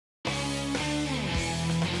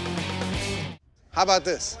How about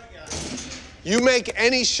this? You make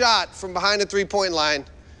any shot from behind the three-point line,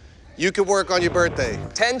 you can work on your birthday.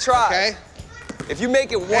 10 tries. Okay? If you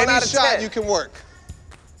make it 1 out of 10. Any shot you can work.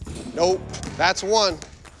 Nope, that's 1.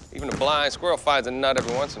 Even a blind squirrel finds a nut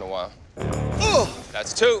every once in a while. Ugh.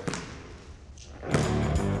 That's 2.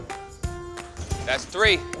 That's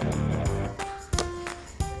 3.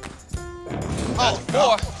 That's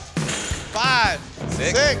 4. 5,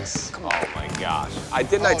 6. Oh my gosh.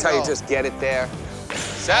 Didn't I tell you just get it there?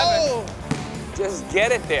 7. Oh. Just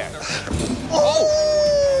get it there.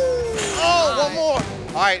 One more.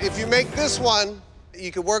 All right, if you make this one,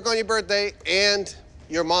 you can work on your birthday and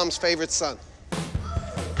your mom's favorite son.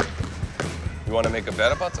 You want to make a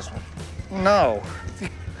bet about this one? No. You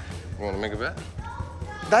want to make a bet?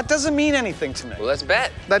 That doesn't mean anything to me. Well, let's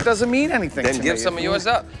bet. That doesn't mean anything to me. Then give some of yours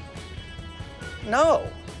up. No.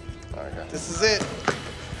 All right, This is it.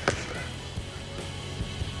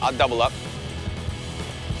 I'll double up.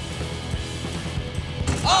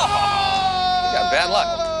 Oh! You got bad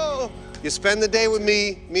luck. You spend the day with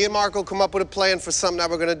me. Me and Mark will come up with a plan for something that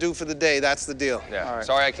we're going to do for the day. That's the deal. Yeah. All right.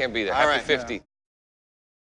 Sorry I can't be there. All Happy right. 50.